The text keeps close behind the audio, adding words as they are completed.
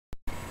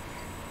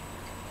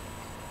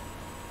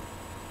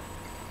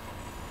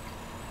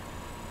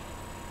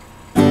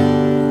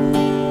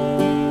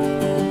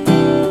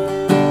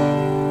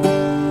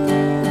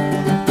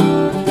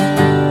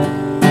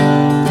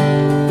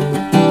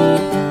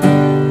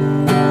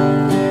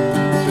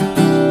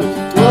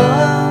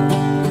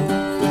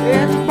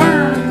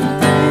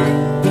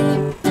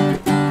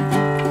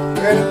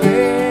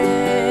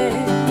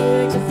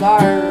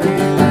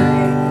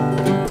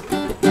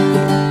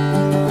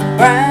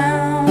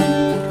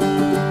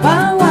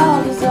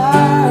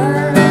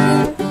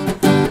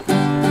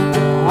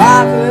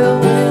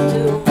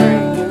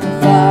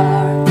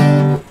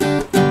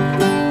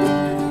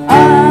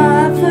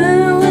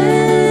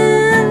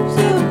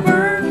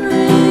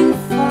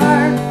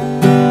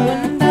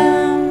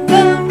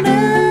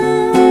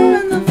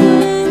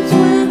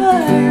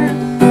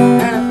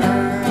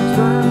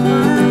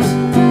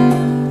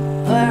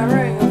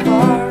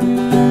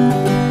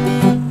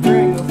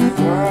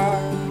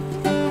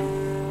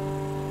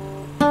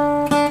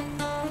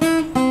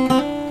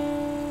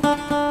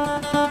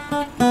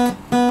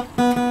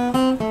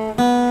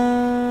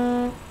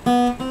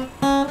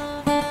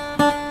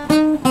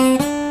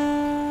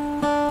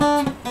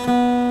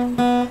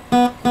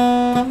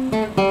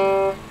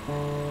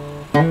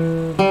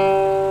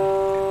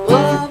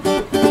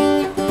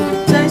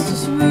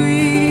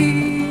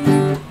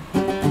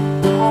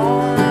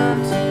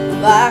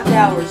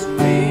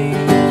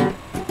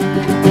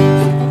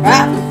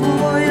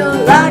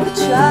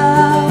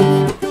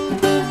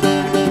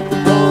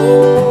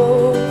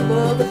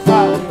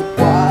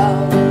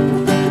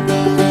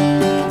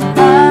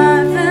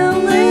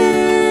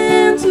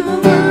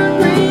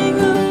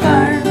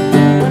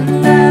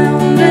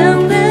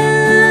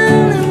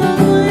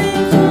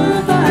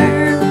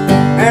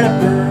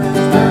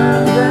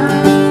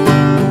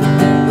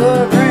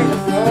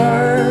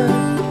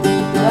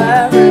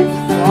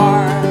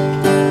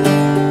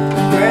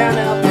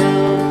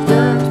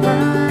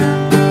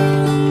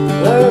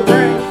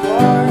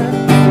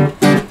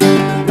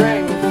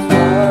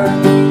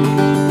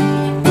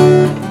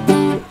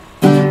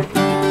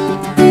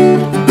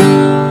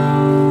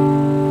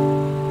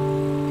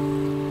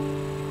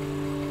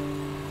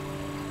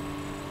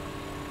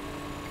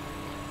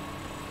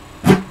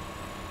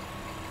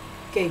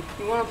Okay,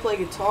 you want to play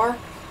guitar?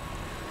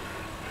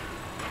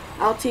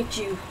 I'll teach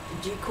you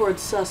the G chord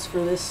sus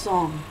for this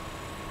song.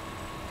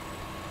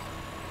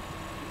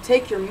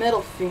 Take your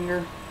middle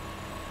finger,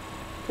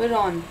 put it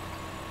on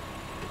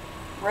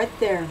right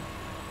there.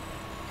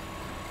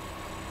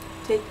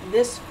 Take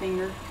this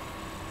finger,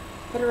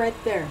 put it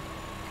right there.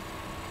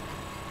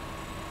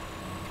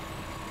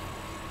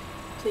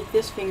 Take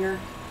this finger,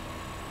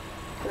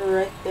 put it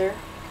right there.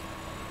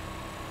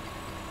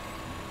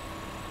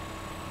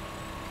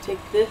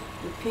 Take this,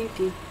 your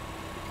pinky,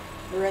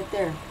 put it right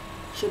there.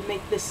 Should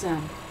make this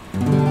sound.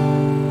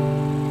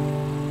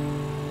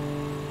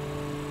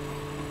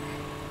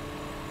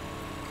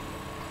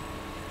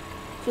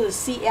 For the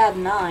C add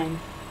 9,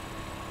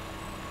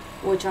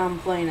 which I'm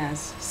playing as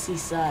C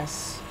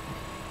sus,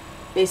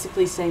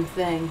 basically same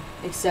thing,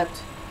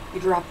 except you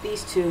drop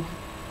these two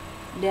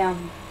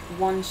down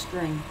one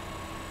string,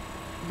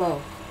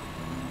 both,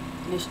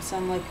 and it should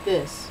sound like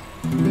this.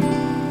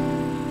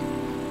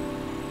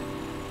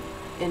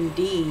 In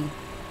D,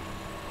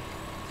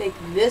 take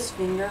this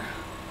finger,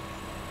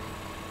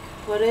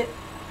 put it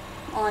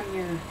on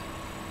your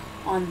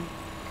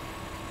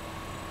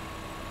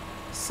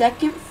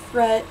second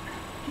fret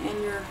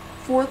and your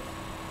fourth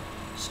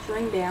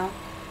string down.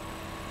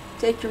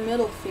 Take your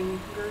middle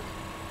finger,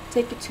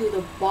 take it to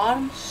the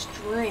bottom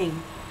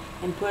string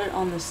and put it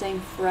on the same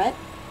fret.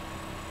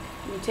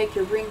 And you take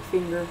your ring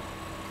finger,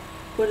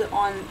 put it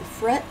on the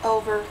fret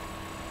over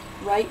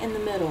right in the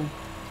middle,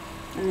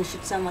 and it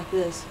should sound like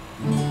this.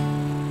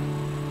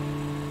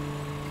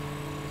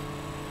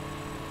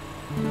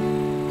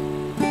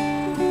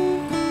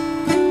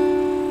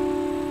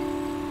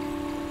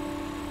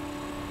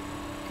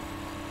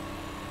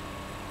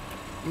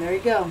 And there you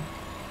go.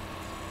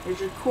 There's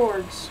your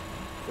chords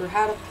for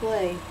how to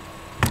play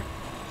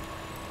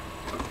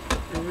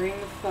the Ring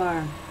of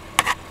Fire.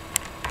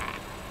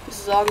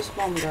 This is August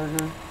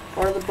Baumgartner,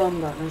 part of the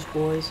Baumgartners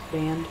Boys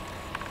band.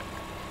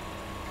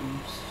 I'm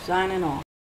signing off.